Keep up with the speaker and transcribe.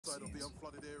Side of the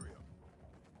unflooded area.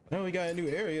 Now we got a new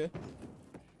area.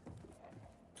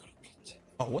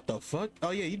 Oh, what the fuck?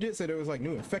 Oh yeah, you did say there was like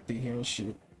new infected here and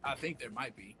shit. I think there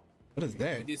might be. What is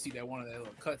that? I did see that one of that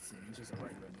little cutscenes, just a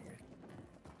regular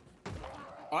nigga.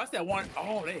 Oh, that's that one.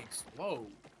 Oh, they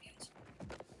explode.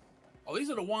 Oh,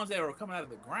 these are the ones that are coming out of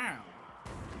the ground.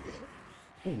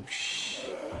 Oh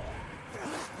shit.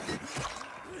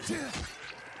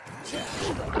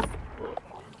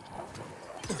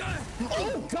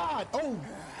 Oh god. Oh.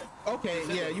 Okay.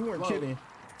 Yeah, you weren't kidding.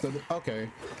 So okay.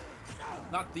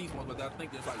 Not these ones, but I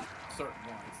think there's like certain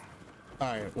ones.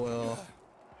 All right. Well.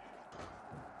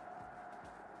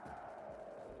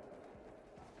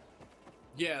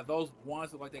 Yeah, those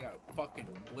ones look like they got fucking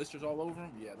blisters all over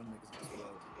them. Yeah, them niggas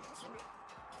explode.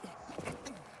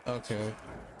 Okay.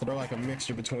 So they're like a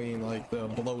mixture between like the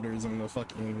bloaters and the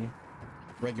fucking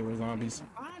regular zombies.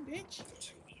 Fine, bitch.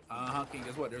 King,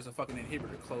 guess what? There's a fucking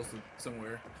inhibitor close to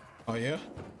somewhere. Oh yeah?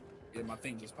 Yeah, my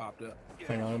thing just popped up.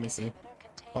 Hang on, let me see.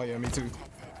 Oh yeah, me too.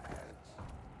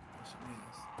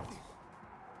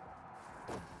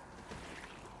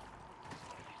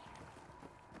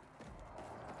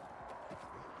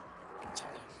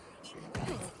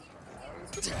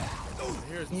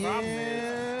 Here's the problem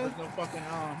is, there's no fucking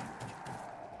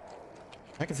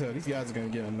I can tell these guys are gonna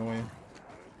get annoying.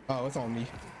 Oh, it's on me.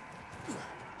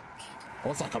 Oh,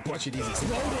 it's like a bunch of these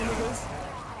exploding niggas.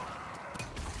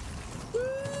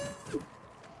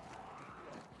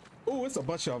 Oh, it's a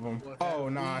bunch of them. Oh,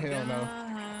 nah, hell no.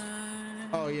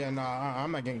 Oh, yeah, nah,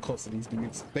 I'm not getting close to these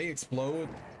dudes. They explode.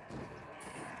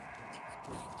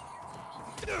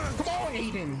 Come on,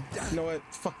 Aiden. You know what?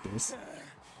 Fuck this.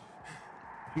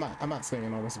 I'm not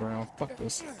staying on this ground. Fuck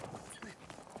this.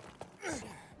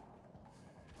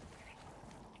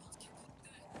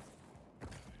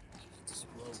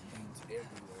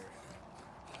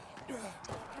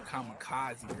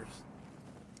 Kamikazers.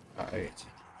 Alright.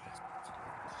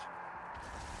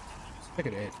 Look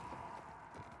at it.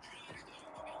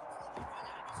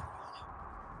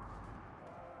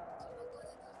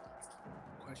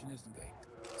 Question is, do they?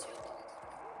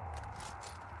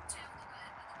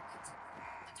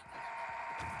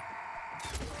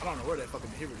 I don't know where that fucking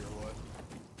inhibitor was.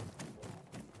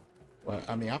 Well,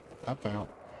 I mean, I found.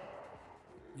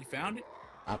 You found it?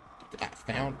 I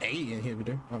found a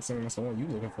inhibitor. Not saying that's the one you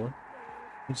looking for.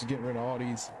 We should get rid of all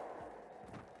these.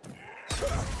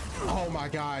 Oh my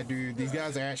god, dude, these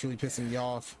guys are actually pissing me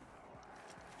off.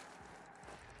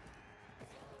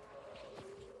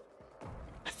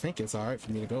 I think it's all right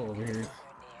for me to go over here.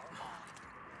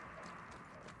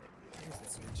 Where's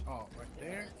this bitch? Oh, right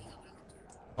there.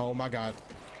 Oh my god,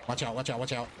 watch out! Watch out!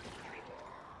 Watch out!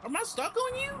 Am I stuck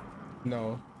on you?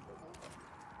 No.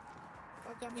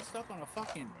 What got me stuck on a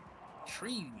fucking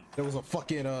tree? There was a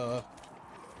fucking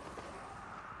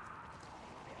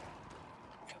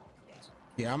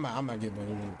Yeah, I'm not getting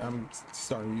anything. I'm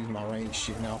starting to use my range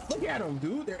shit now. Look at them,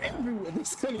 dude. They're everywhere.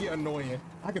 This is gonna get annoying.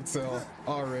 I can tell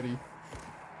already.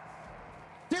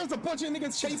 There's a bunch of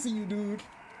niggas chasing you, dude.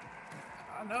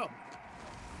 I know.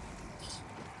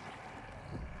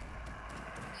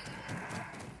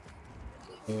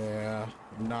 Yeah,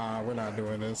 nah, we're not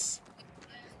doing this.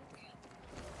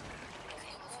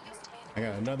 I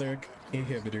got another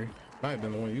inhibitor. Might have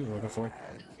been the one you were looking for.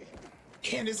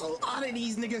 And there's a lot of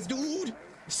these niggas, dude.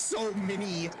 So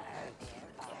many.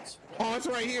 Oh, it's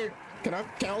right here. Can I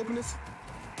open this?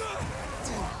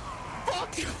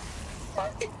 Fuck!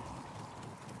 Fuck!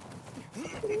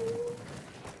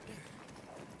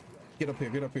 Get up here,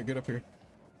 get up here, get up here.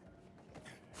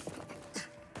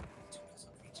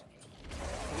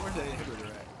 Where's that inhibitor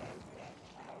at?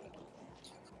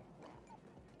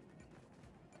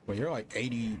 Well, you're like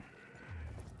 80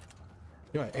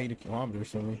 kilometers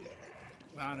from me.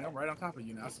 Nah, I'm right on top of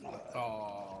you now.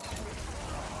 Oh.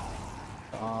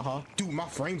 Uh-huh. Dude, my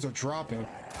frames are dropping.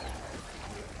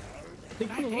 God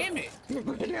damn it. You're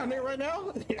down there right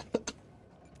now?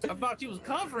 I thought you was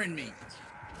covering me.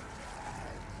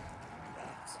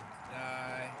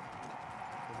 Die.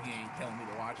 He ain't telling me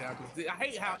to watch out. I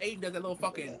hate how Aiden does that little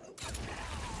fucking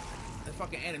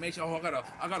animation. Oh, I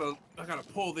gotta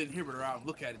pull the inhibitor out and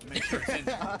look at it to make sure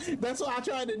it's in. That's what I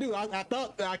tried to do. I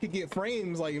thought that I could get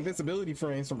frames, like invincibility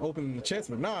frames, from opening the chest,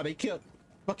 but nah, they kept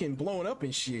fucking blowing up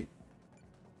and shit.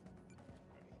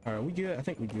 All right, we good? I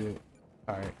think we good.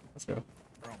 All right, let's go.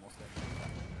 We're almost there.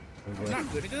 We're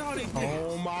not good. Look at all these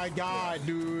Oh my god,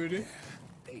 dude.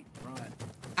 Hey, run.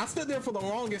 I stood there for the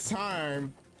longest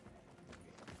time.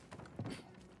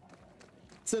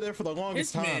 Stood there for the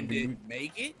longest This time, man dude. didn't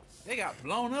make it. They got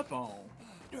blown up on.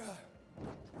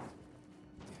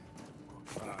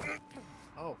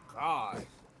 Oh god.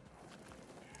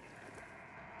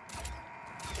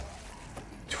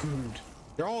 Dude,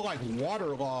 they're all like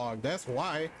waterlogged. That's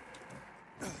why.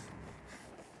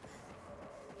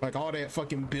 Like all that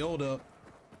fucking buildup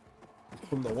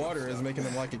from the water is making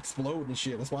them like explode and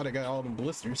shit. That's why they got all them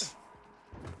blisters.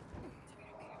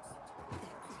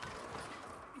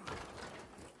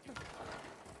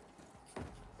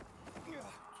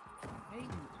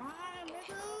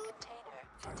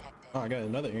 Oh, I got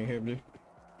another inhibitor.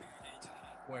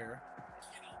 Where?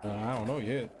 I don't know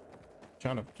yet.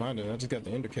 Trying to find it. I just got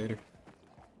the indicator.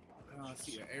 I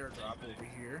see an airdrop over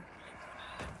here.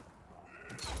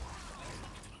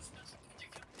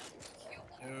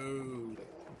 Dude.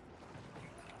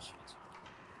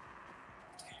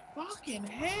 Fucking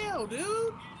hell,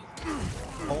 dude.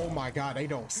 Oh my god, they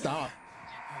don't stop.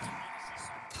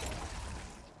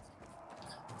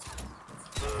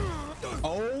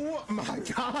 Oh my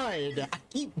god. I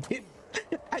keep getting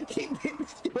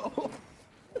yo.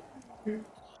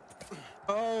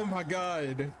 Oh my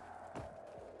god.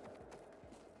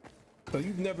 So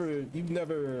you've never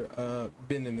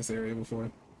been in this area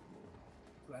before?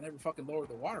 I never fucking lowered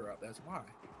the water up, that's why.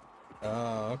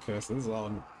 Okay, so this is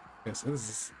all, yes, this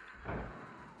is,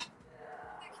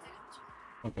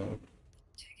 okay.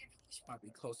 Might be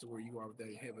close to where you are with that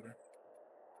inhibitor.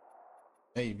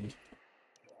 Maybe.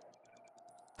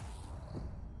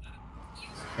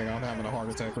 Hang on, I'm having a heart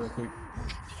attack real quick.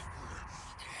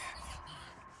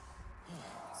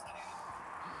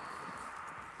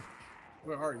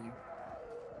 Where are you?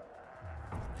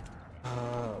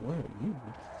 Where are you?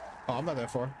 Oh, I'm not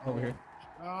that far. Over here.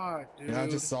 God, dude. Yeah, I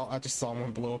just saw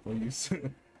one blow up on you.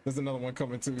 There's another one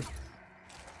coming too.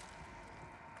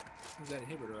 Where's that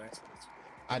inhibitor at?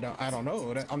 I don't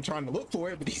know. I'm trying to look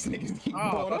for it, but these niggas keep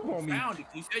blowing up on me. Found it.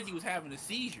 You said you was having a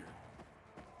seizure.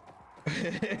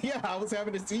 Yeah, I was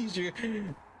having a seizure.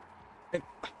 And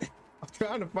I'm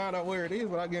trying to find out where it is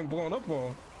without getting blown up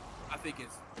on. I think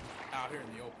it's out here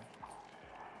in the open.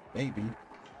 Maybe.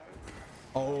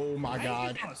 Oh my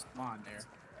god. Spawn there.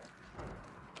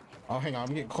 Oh, hang on.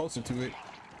 I'm getting closer to it.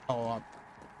 Oh,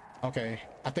 okay.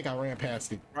 I think I ran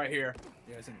past it. Right here.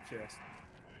 Yeah, it's in the chest.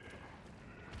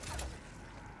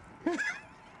 Right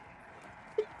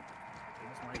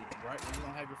when you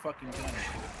don't have your fucking gun.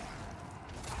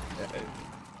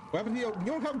 What happened to you?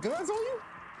 You don't have guns on you?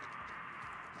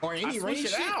 Or any range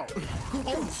shit? Out.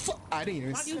 Oh fuck! I didn't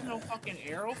even. Not using no fucking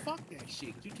arrow. Fuck that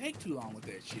shit. You take too long with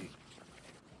that shit.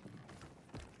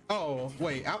 Oh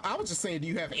wait, I was just saying, do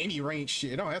you have any range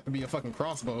shit? It don't have to be a fucking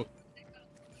crossbow.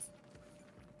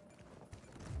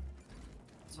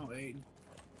 No, Aiden.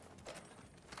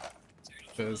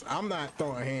 Cause I'm not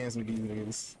throwing hands with these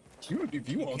niggas. If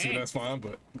you want to, that's fine,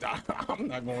 but I'm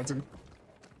not going to.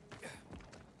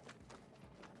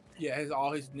 Yeah,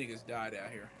 all his niggas died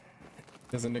out here.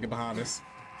 There's a nigga behind us.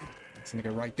 This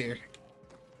nigga right there.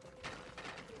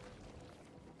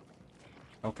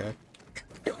 Okay.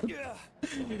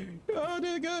 Oh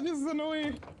dear god, this is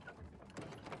annoying.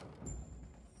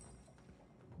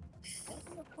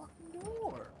 Open the fucking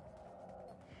door.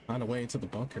 Find a way into the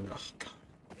bunker. Oh god.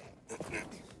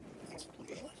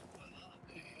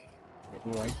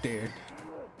 Right there.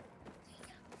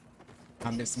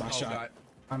 I missed my shot. God.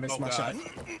 I missed my shot.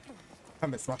 I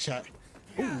missed my shot.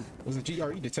 Ooh, there's a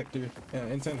GRE detector. Yeah,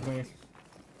 intent clear.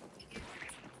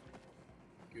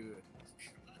 Good.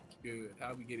 Good.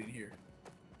 How we get in here?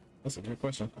 That's a good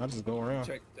question. I'll just go around.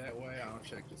 Check that way. I'll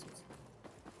check this one.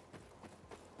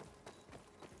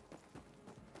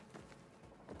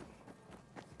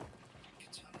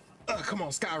 Come on,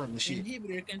 Skyrim the shit.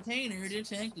 Inhibitor container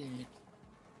detected.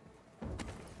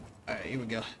 Alright, here we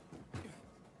go.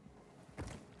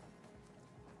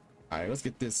 Alright, let's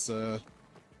get this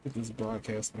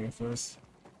broadcast in first.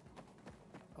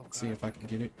 Oh, See if I can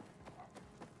get it.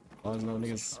 Oh, there's no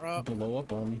niggas blow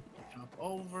up on me. Jump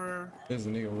over. There's a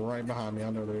nigga right behind me. I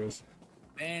know there is.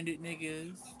 Bandit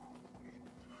niggas.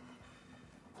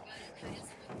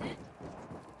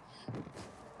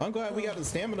 I'm glad we got the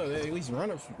stamina to at least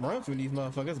run from these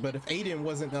motherfuckers. But if Aiden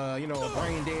wasn't, you know, a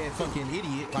brain dead fucking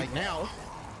idiot like now,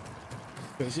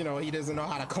 because you know he doesn't know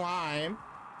how to climb.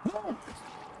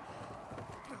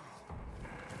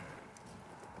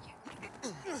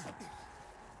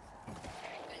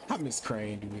 I miss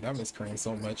Crane, dude. I miss Crane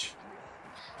so much.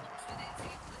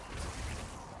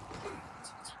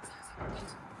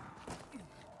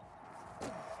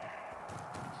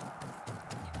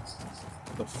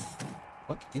 The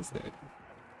fuck is that?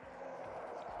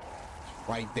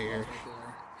 Right there.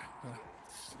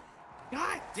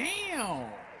 God damn!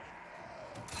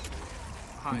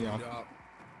 Behind Yeah. you, dog.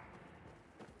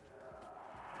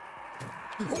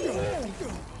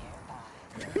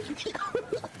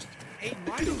 Hey,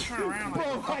 why you turn around like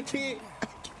Bro, I can't.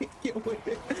 Get away.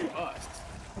 Us.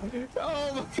 Oh my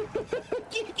god.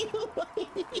 Get away.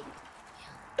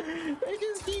 They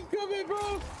just keep coming,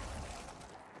 bro.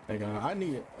 Hang on, I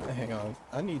need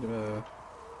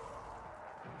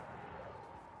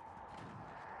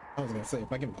I was gonna say,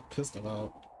 if I get my pistol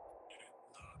out.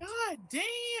 God damn.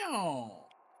 Oh,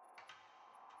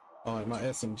 and my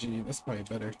SMG, that's probably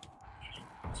better.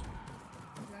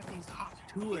 Got these hot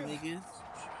tour niggas.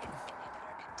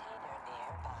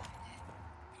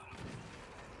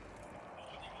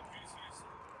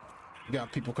 You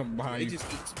got people coming behind They you. just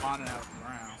keep spawning out of the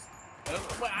ground.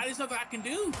 But there's nothing I can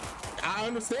do. I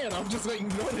understand. I'm just letting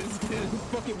you know this is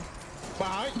fucking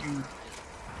behind you.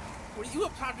 Were you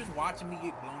up top just watching me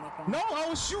get blown up on? No, I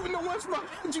was shooting the ones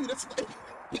behind you. That's like,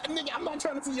 nigga, I'm not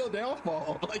trying to see your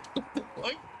downfall. Like, what the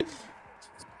fuck?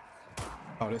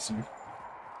 Oh, that's you.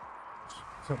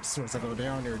 As soon as I go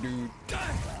down there, dude.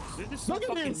 They're just so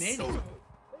fucking nailed.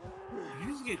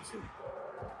 You just get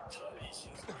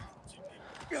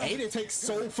Hey, it takes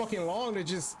so fucking long to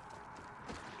just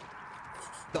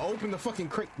open the fucking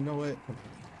crate. You know what?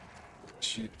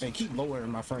 Shit, and keep lowering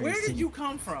my frames. Where did you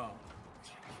come from?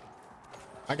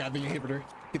 I got the inhibitor.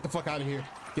 Get the fuck out of here.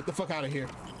 Get the fuck out of here.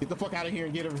 Get the fuck out of here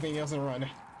and get everything else and run.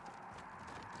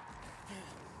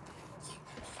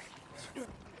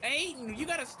 Aiden, you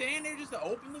gotta stand there just to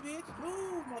open the bitch?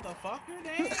 Move, motherfucker,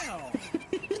 down.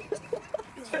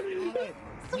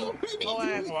 Oh,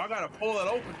 asshole, I gotta pull it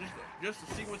open just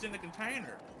to see what's in the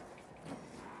container.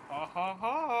 Ha ha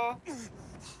ha.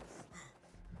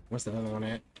 Where's the other one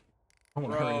at? I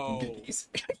want to hurry up and get these.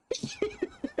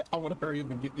 I want to hurry up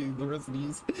and get the rest of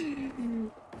these.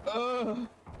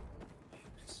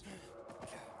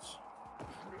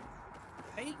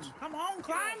 Aiden, come on,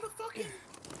 climb the fucking...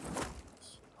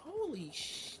 Holy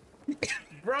sh...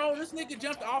 Bro, this nigga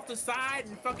jumped off the side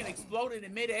and fucking exploded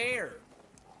in midair.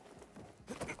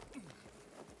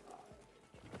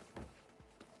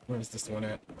 Where's this one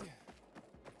at?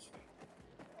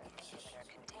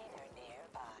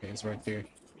 Okay, it's right there.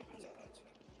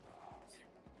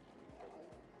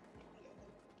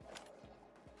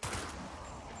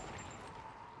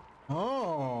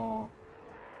 Oh,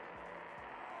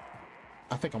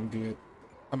 I think I'm good.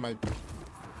 I might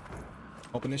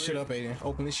open this shit up, Aiden.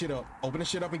 Open this shit up. Open this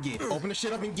shit up and get. Open this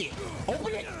shit up and get.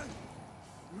 Open it.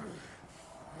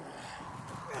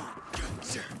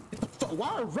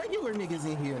 Why are regular niggas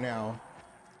in here now?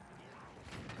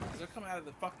 They're coming out of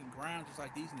the fucking ground just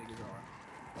like these niggas are.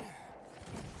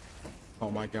 Oh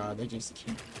my god, they just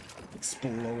keep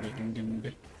exploding,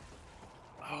 dude.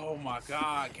 Oh my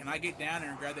god, can I get down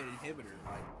there and grab that inhibitor?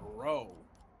 Like, bro.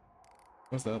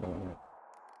 What's the other one?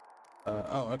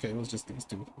 Oh, okay, it was just these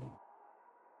two.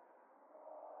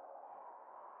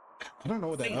 I don't know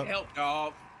what that Say help,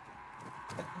 dog.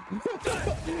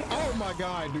 Oh my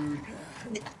god, dude.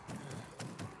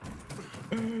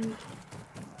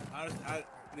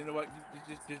 You know what?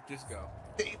 Just go.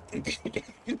 I'm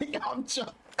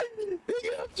trying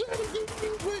to get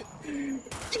you, but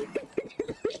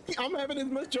I'm having as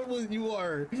much trouble as you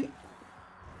are.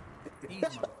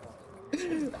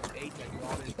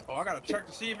 Oh, I gotta check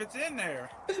to see if it's in there.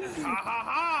 Ha ha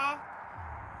ha!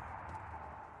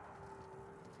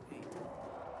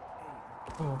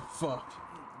 Oh fuck.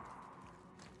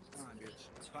 It's fine, bitch.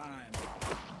 It's fine.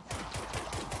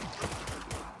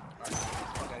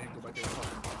 Alright, go back there.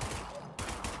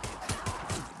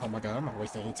 Oh my god, I'm not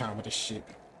wasting any time with this shit.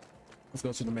 Let's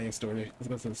go to the main story. Let's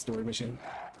go to the story mission.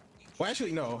 Well,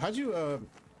 actually, no. How'd you,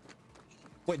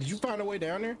 wait, did you find a way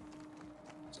down there?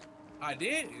 I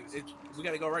did. We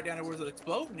gotta go right down there where the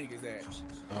exploding niggas at.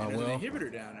 And there's an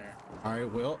inhibitor down there.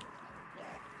 Alright, well.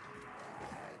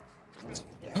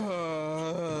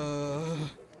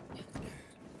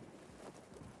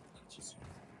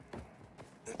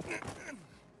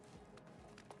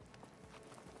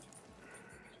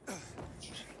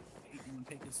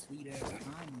 Take a sweet ass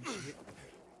time and shit.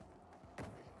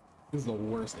 This is the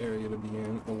worst area to be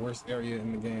in. The worst area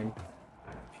in the game.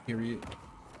 Period.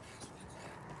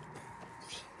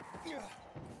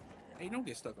 Hey, don't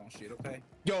get stuck on shit, okay?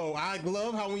 Yo, I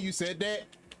love how when you said that,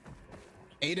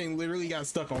 Aiden literally got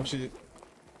stuck on shit.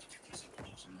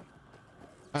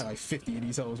 I had like 50 of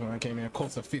these hoes when I came in,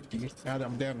 close to 50. Now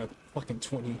I'm down to fucking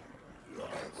 20.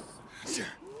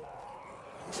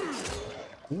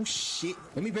 Oh shit.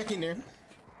 Let me back in there.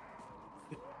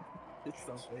 It's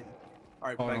so shady.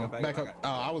 Alright, back up. Oh,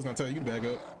 I was gonna tell you to back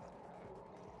up.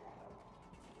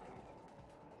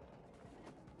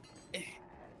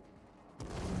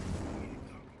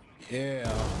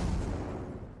 Yeah.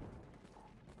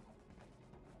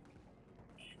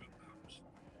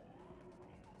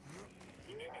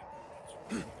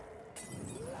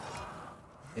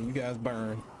 and you guys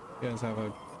burn. You guys have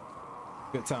a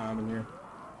good time in here.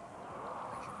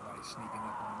 Make sure nobody's sneaking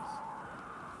up on us.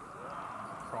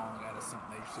 Not crawling out of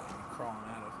something they shouldn't be crawling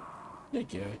out of. You're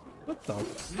good. What the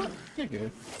fuck? You're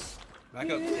good. Back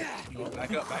up. You know,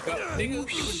 back up. Nigga,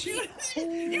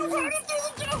 you brought him through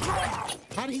the door.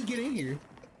 How did he get in here?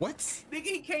 What? Nigga,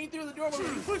 he came through the door but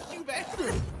he pushed you back.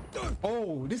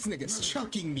 Oh, this nigga's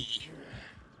chucking me.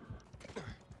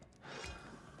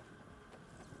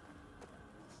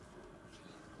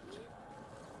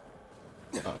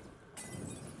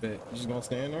 Bet. You just gonna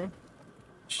stand there?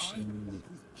 Shit.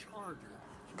 Charger.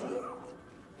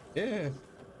 Yeah.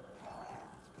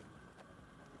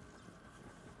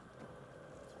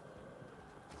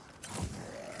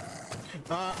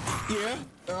 Yeah.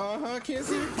 I can't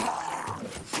see it.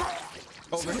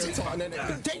 Over here talking that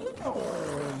nigga. Damn.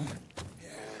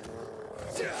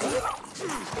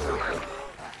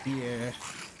 Yeah.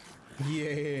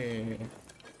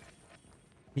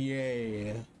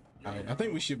 Yeah. Alright, I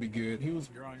think we should be good.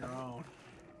 You're on your own.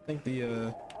 I think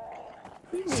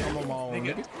I'm on my own,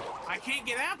 nigga. I can't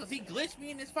get out because he glitched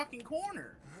me in this fucking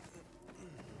corner.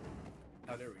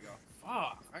 Oh, there we go.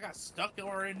 Fuck, I got stuck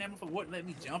over in there for wouldn't let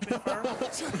me jump in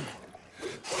first.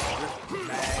 There's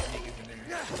mad niggas in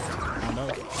there. I know.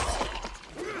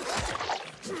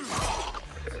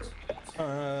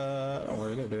 Don't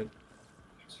worry, they're dead.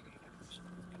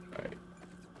 Alright.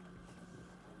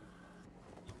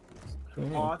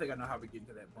 Oh, I think I know how we get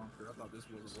into that bunker. I thought this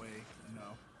was a way, you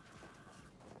know.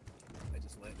 They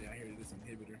just led down here to this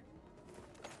inhibitor.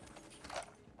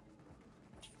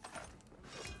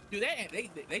 Dude,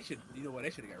 they should, you know what? They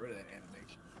should have got rid of that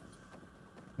animation.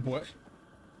 What?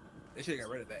 They should have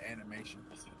got rid of that animation.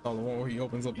 Oh, the one where he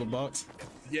opens up the box?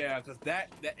 Yeah, because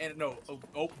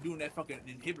doing that fucking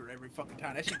inhibitor every fucking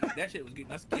time. That shit was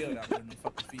getting us killed out there in the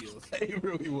fucking fields. It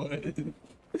really was.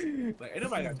 Like, ain't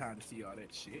nobody got time to see all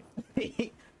that shit.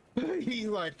 He's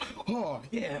like, oh,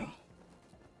 yeah.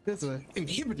 There's an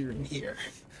inhibitor in here.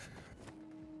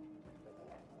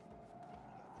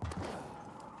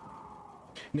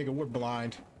 Nigga, we're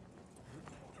blind.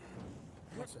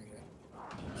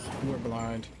 We're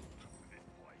blind.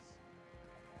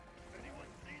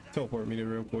 Teleport me there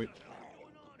real quick.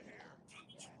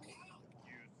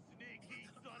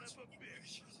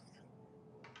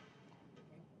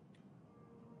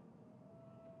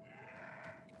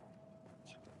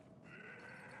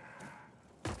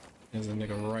 There's a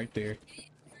nigga right there.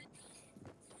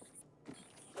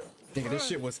 Nigga, this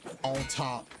shit was on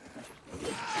top.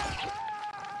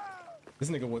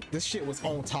 This shit was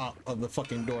on top of the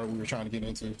fucking door we were trying to get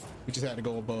into. We just had to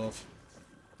go above.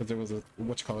 Cause there was a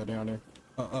whatchamacallit down there.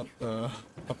 Up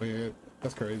ahead.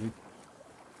 That's crazy.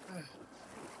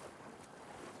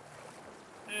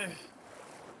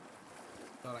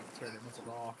 Thought I could turn that missile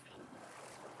off.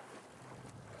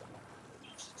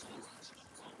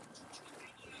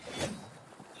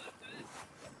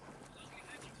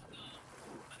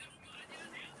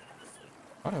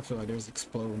 I don't feel like there's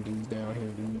exploding dudes down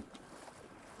here, dude.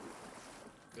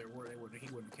 He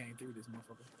wouldn't have came through this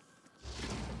motherfucker.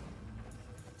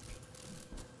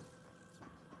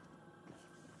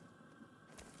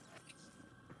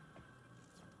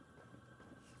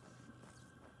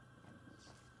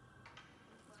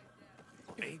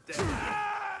 Ain't that?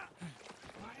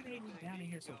 Why are they down in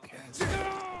here so casual?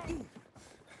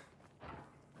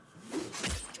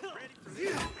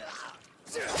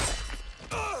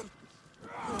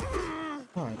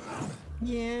 Alright.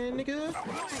 Yeah, nigga.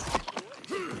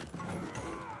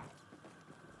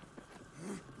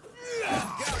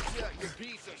 Gotcha, you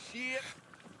piece of shit.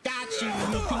 Got you,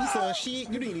 you piece of shit.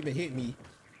 You didn't even hit me.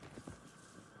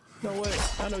 You know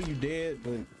what? I know you dead,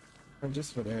 but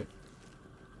just for that.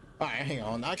 Alright, hang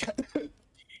on. I got.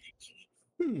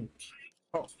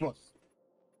 Oh fuck.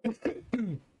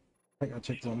 I gotta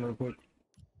check something real quick.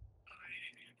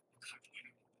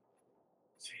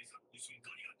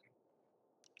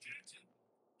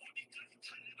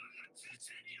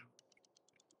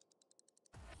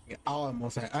 Yeah,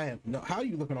 I have no. How are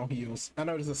you looking on heels? I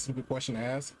know this is a stupid question to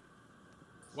ask.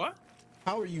 What?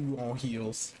 How are you on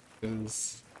heels?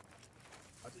 Cause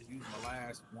I just used my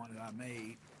last one that I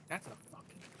made. That's a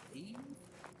fucking cave.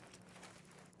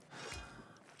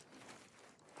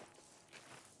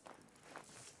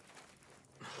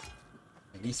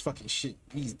 these fucking shit,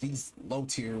 these low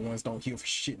tier ones don't heal for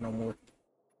shit no more.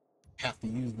 Have to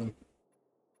use them.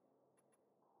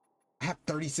 I have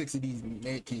 36 of these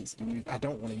med kits, dude. I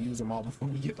don't want to use them all before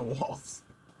we get the walls.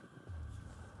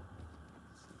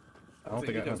 I don't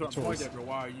think I have a choice. After a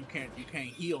while, you can't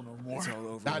heal no more. It's all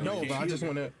over. I know, but I just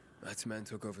want to. That's men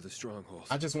took over the stronghold.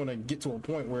 I just want to get to a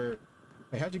point where.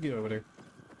 Hey, how'd you get over there?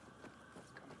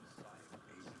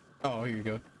 Oh, here you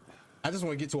go. I just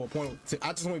want to get to a point.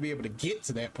 I just want to be able to get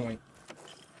to that point.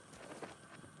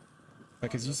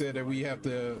 Because you said that we have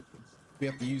to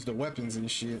use the weapons and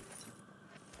shit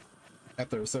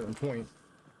after a certain point.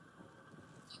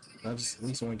 I just at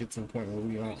least want to get to the point where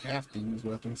we don't have to use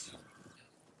weapons.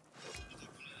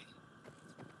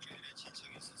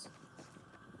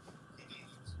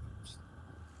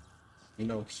 You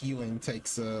know, healing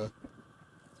takes Open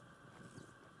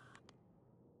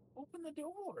the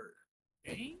door.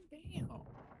 Damn.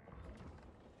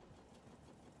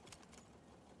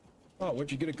 Oh,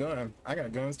 where'd you get a gun? I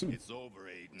got guns too. It's over,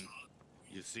 Aiden.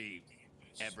 You see,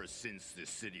 ever since the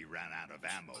city ran out of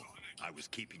ammo, I was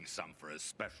keeping some for a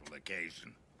special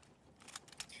occasion.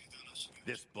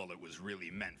 This bullet was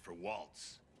really meant for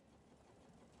Waltz.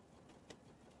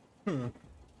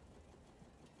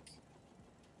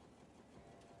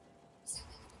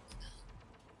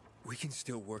 We can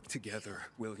still work together,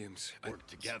 Williams. Work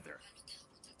together.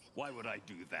 Why would I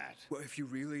do that? Well, if you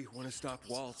really want to stop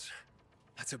Waltz,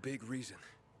 that's a big reason.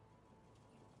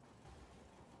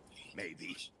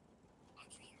 Maybe.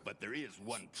 But there is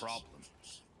one problem.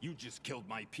 You just killed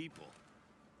my people.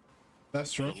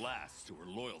 That's true. The last who were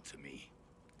loyal to me.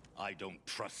 I don't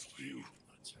trust you.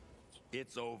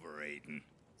 It's over, Aiden.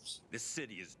 This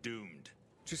city is doomed.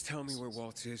 Just tell me where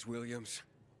Waltz is, Williams.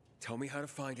 Tell me how to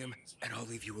find him, and I'll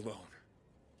leave you alone.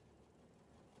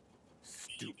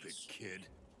 Stupid kid.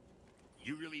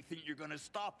 You really think you're gonna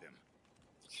stop him?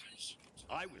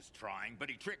 I was trying, but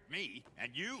he tricked me,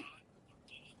 and you?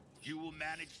 You will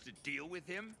manage to deal with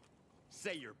him?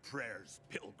 Say your prayers,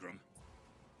 Pilgrim.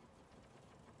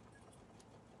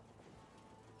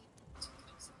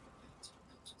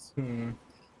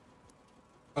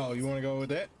 Oh, you want to go with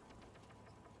that?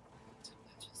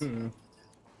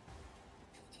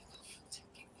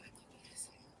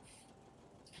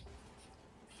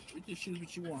 You can shoot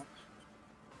what you want.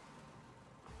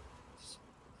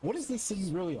 What is this?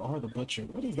 You really are the butcher.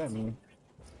 What does that mean?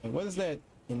 And what does that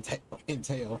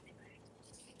entail?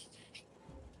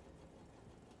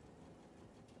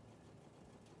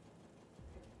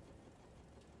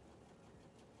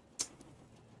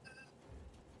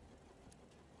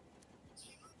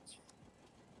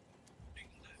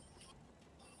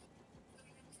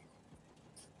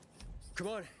 Come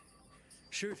on,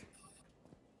 shoot.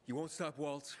 You won't stop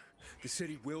Waltz. The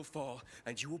city will fall,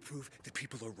 and you will prove that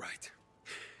people are right.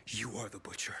 You are the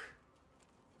butcher.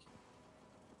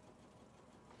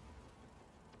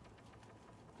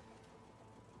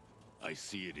 I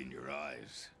see it in your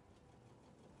eyes.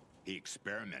 He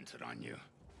experimented on you.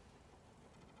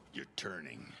 You're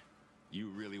turning. You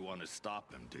really want to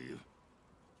stop him, do you?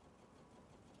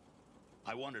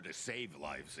 I wanted to save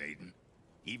lives, Aiden.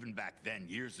 Even back then,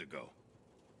 years ago.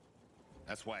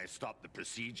 That's why I stopped the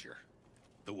procedure.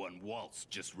 The one Waltz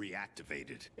just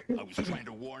reactivated. I was trying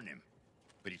to warn him,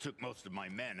 but he took most of my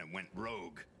men and went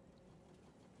rogue.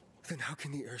 Then how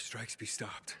can the airstrikes be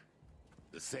stopped?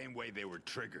 The same way they were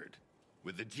triggered,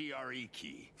 with the GRE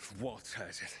key. Waltz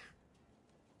has it.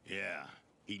 Yeah,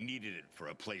 he needed it for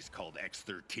a place called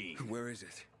X-13. Where is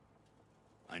it?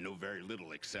 I know very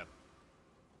little except...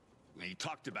 he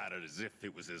talked about it as if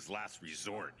it was his last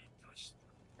resort.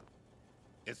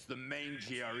 It's the main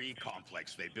GRE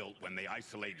complex they built when they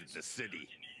isolated the city.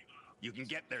 You can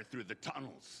get there through the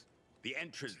tunnels. The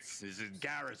entrance is in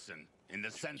Garrison, in the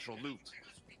central loop.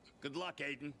 Good luck,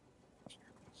 Aiden.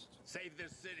 Save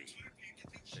this city.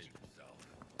 Save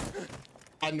yourself.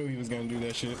 I knew he was gonna do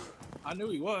that shit. I knew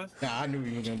he was. Nah, I knew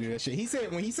he was gonna do that shit. He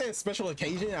said when he said special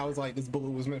occasion, I was like, this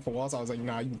bullet was meant for Waltz. I was like,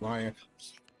 nah, you lying.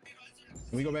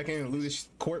 Can we go back in and loot his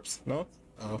corpse? No?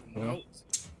 Oh, no. Nope.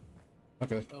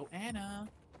 Okay. Oh, Anna.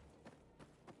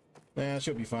 Nah,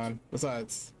 she'll be fine.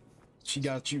 Besides, she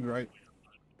got you, right?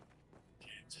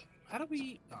 How do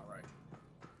we... All right.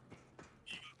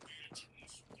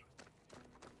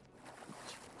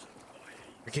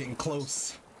 We're getting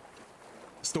close.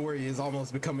 The story is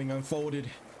almost becoming unfolded.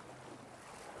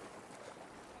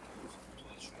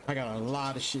 I got a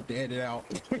lot of shit to edit out.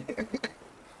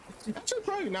 Actually,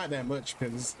 probably not that much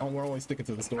because we're only sticking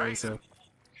to the story. So,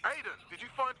 Aiden, did you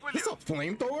find this William? a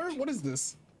flamethrower? What is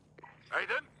this?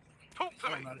 Aiden, talk to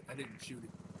Oh, me. I didn't shoot it.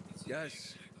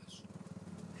 Yes.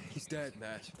 He's dead,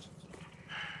 Matt.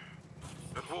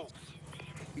 And Wolf.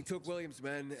 He took Williams'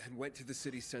 men and went to the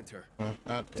city center.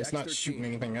 It's not shooting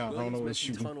anything out. I don't know what it's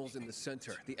shooting. Tunnels in the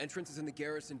center. The entrance is in the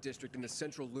Garrison district in the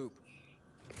central loop.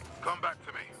 Come back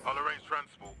to me. I'll arrange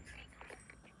transport.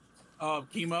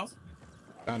 Chemo.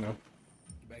 I know.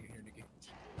 Get back in here, Nikki.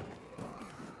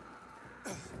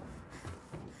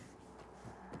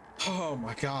 Oh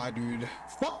my god, dude.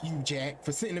 Fuck you, Jack,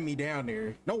 for sending me down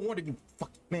there. No wonder you fuck,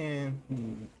 man.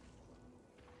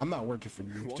 I'm not working for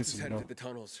you. Waltz Just is so you headed know. to the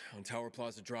tunnels on Tower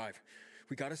Plaza Drive.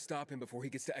 We gotta stop him before he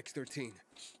gets to X13.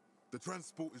 The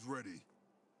transport is ready.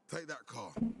 Take that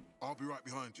car. I'll be right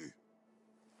behind you.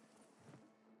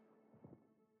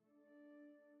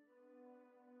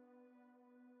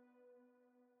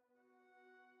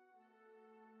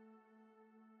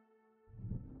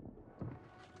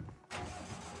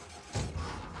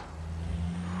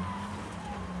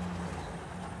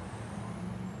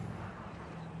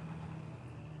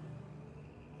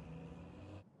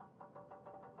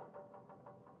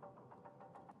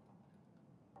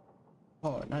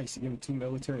 Oh, nice. You give him 2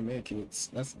 military med kits.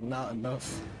 That's not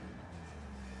enough.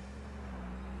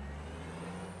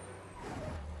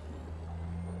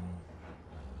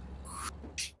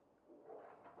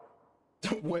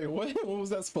 Wait, what? What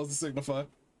was that supposed to signify?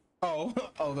 Oh,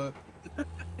 oh, the.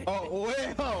 Oh,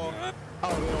 wait, oh. Oh,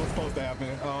 that was supposed to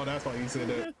happen. Oh, that's why you said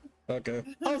that. Okay.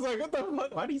 I was like, what the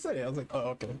fuck? Why did he say that? I was like, oh,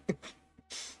 okay.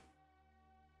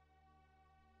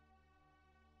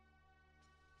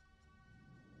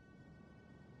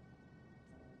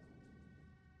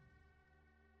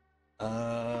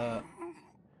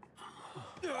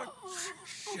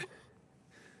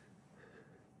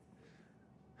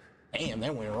 Damn,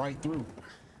 that went right through.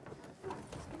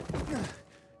 No,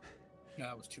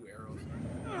 that was 2 arrows.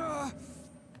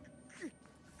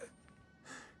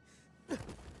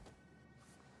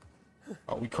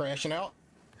 Are we crashing out?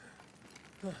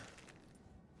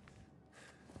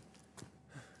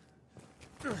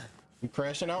 We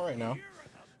crashing out right now.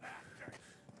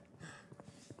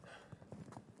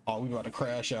 Oh, we about to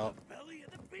crash out. Belly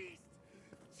of the beast,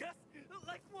 just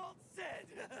like Walt said.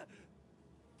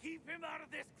 Keep him out of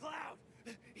this cloud.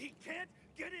 He can't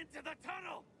get into the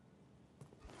tunnel.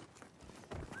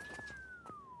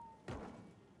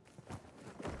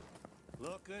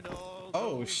 Look at all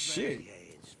Oh, those shit.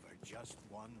 barricades for just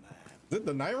one man. Is it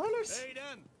the Night Runners?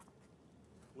 Aiden,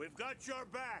 we've got your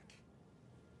back.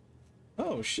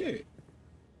 Oh, shit.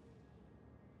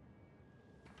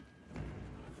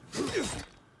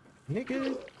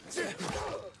 Nigga.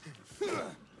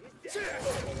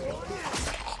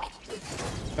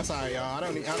 That's alright, y'all. I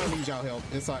don't need y'all help.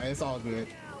 It's all good.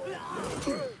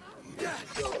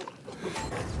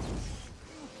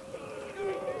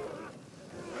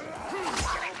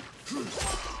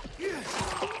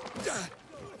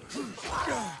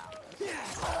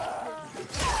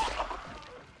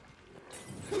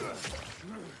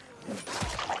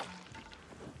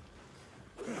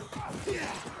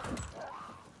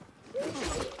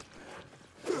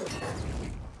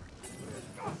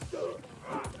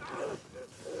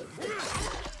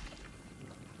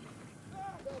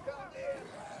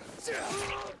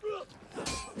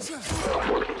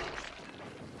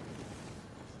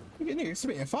 You nigga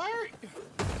spitting fire?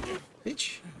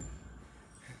 Bitch.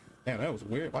 Damn, that was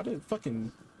weird. Why did it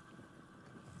fucking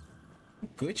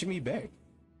glitch me back?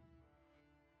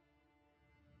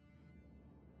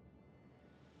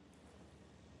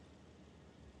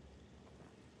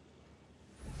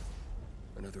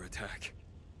 Another attack.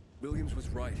 Williams was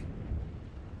right.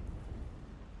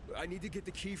 I need to get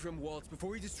the key from Waltz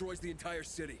before he destroys the entire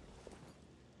city.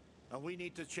 And we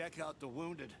need to check out the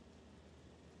wounded.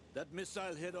 That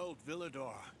missile hit old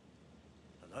Villador.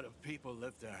 A lot of people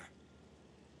live there.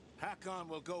 Hakon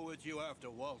will go with you after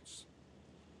Waltz.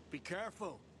 Be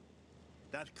careful.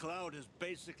 That cloud is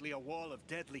basically a wall of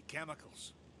deadly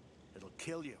chemicals. It'll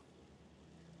kill you.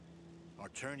 Or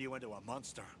turn you into a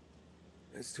monster.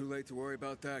 It's too late to worry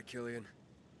about that, Killian.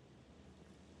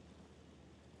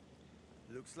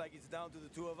 Looks like it's down to the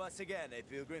 2 of us again, eh,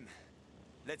 Pilgrim?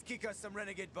 Let's kick us some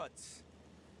renegade butts.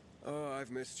 Oh, I've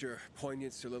missed your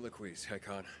poignant soliloquies,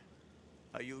 Hakon.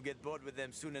 You'll get bored with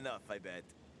them soon enough, I bet.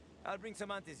 I'll bring some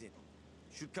antis in.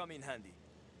 Should come in handy.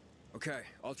 Okay,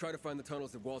 I'll try to find the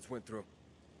tunnels that Waltz went through.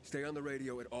 Stay on the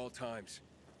radio at all times.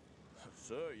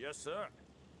 Sir, yes, sir.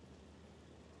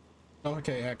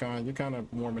 Okay, Hakon, you're kind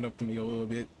of warming up to me a little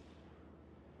bit.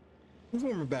 He's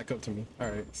warming back up to me. All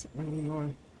right, so where are we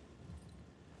going?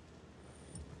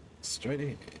 Straight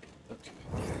ahead. Okay.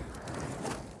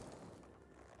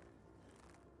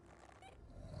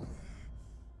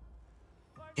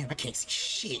 Damn, I can't see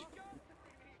shit.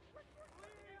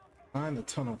 Find the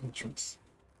tunnel entrance.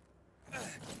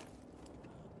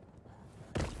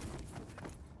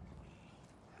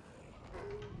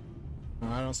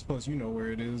 I don't suppose you know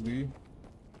where it is, do you?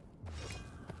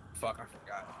 Fuck, I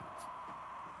forgot.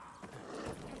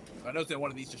 I know it's in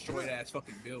one of these destroyed ass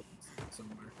fucking buildings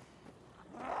somewhere.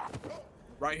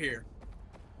 Right here.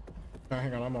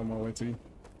 Hang on, I'm on my way to you.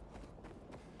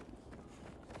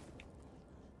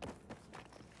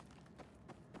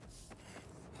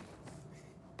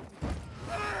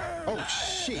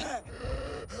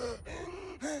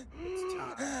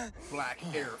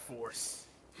 Black Air Force.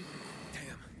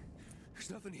 Damn. There's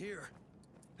nothing here.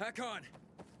 Hakon!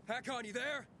 Hakon, you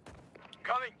there?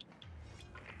 Coming.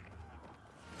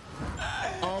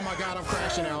 Oh my god, I'm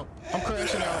crashing out. I'm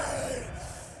crashing out.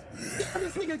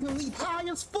 This nigga can leap high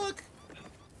as fuck.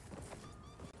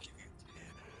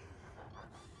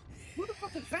 Who the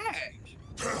fuck is that?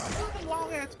 What a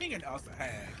long ass fingernails to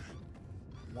have.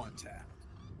 One tap.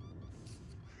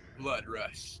 Blood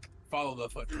rush. Follow the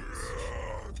footprints.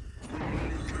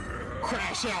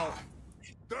 Crash out.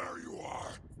 There you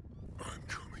are. I'm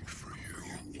coming for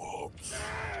you, Waltz.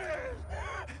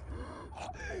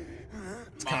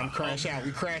 It's time to crash out.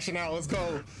 We crashing out. Let's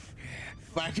go.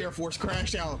 Black Air Force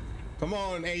crash out. Come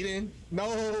on, Aiden.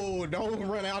 No, don't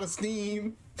run out of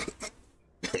steam.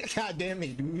 God damn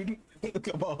it, dude.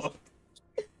 Come on.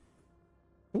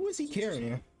 Who is he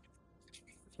carrying?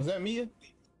 Was that Mia?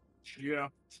 Yeah.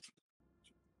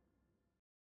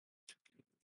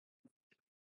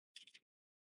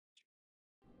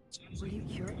 Were you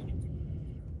cured?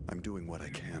 I'm doing what I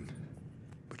can,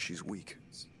 but she's weak.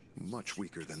 Much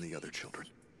weaker than the other children.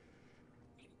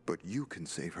 But you can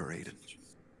save her, Aiden.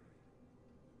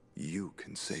 You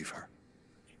can save her.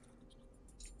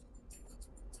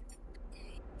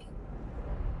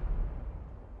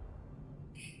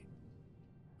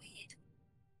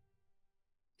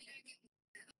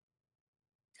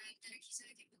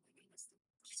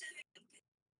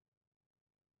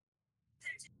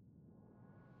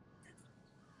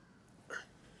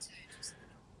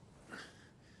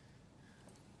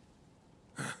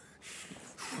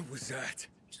 What was that?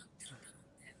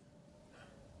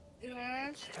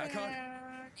 Yes. Hakon?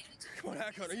 Come on,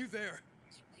 Hakon, are you there?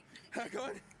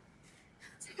 Hakon?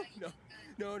 No.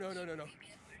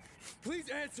 Please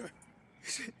answer.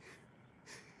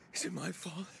 Is it my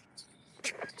fault?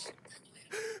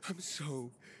 I'm so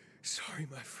sorry,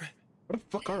 my friend. Where the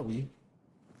fuck are we?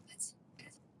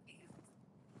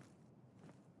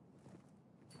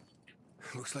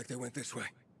 Looks like they went this way.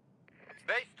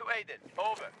 Base to Aiden.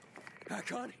 Over.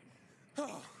 Hakon?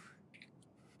 Oh.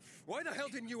 Why the hell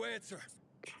didn't you answer?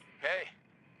 Hey,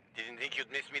 didn't think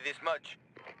you'd miss me this much.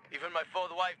 Even my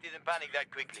fourth wife didn't panic that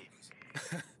quickly.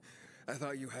 I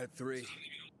thought you had 3.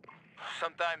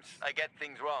 Sometimes I get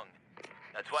things wrong.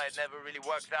 That's why it never really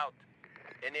works out.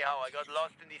 Anyhow, I got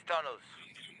lost in these tunnels.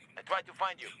 I tried to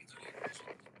find you.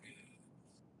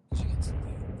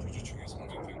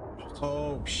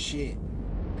 Oh shit.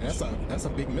 That's a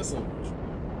big missile.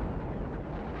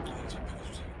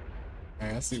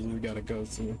 Alright, I see where we gotta go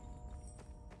to.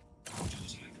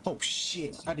 Oh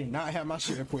shit. I did not have my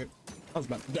shit equipped. I was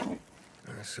about to die.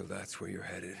 So that's where you're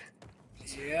headed.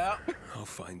 Yeah. I'll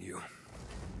find you.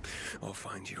 I'll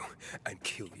find you and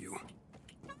kill you.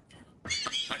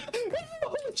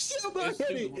 Oh shit, I'm not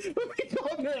ready. Let me go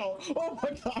now. Oh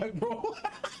my god, bro.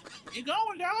 You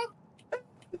going, dog?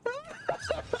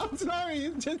 I'm sorry.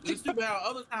 It's just It's too bad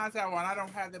other times that when I don't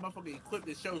have that motherfucker equipped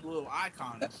that shows a little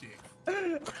icon and shit.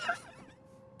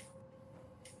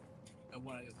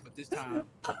 But this time.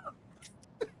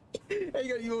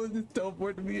 Hang on, you want to just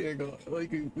teleport to me? Hang on. We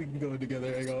can go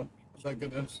together. Hang on. I'm not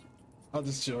gonna. I'll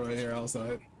just chill right here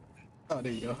outside. Oh,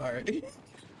 there you go. All right.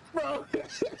 Bro,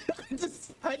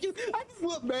 I just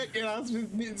look back and I was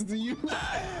just next to you.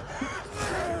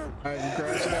 Alright, you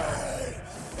crashing out.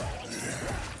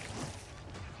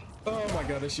 Oh my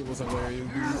god, that shit was hilarious,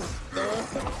 dude.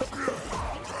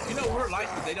 You know, we're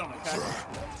licensed, they don't attack us.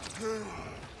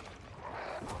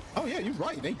 Oh yeah, you're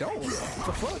right. They don't. What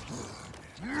the fuck?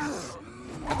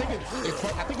 I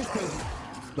think it's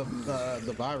because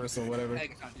the virus or whatever. I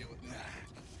can't deal with that.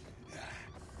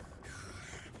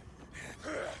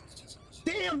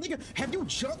 Damn, nigga, have you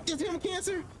jumped as him,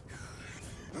 Cancer?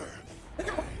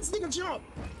 This nigga jump.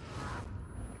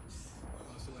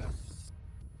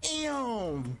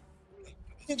 Damn.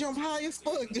 He jump high as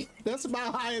fuck. That's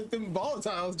about high as them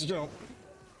volatiles jump.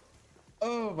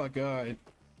 Oh my god.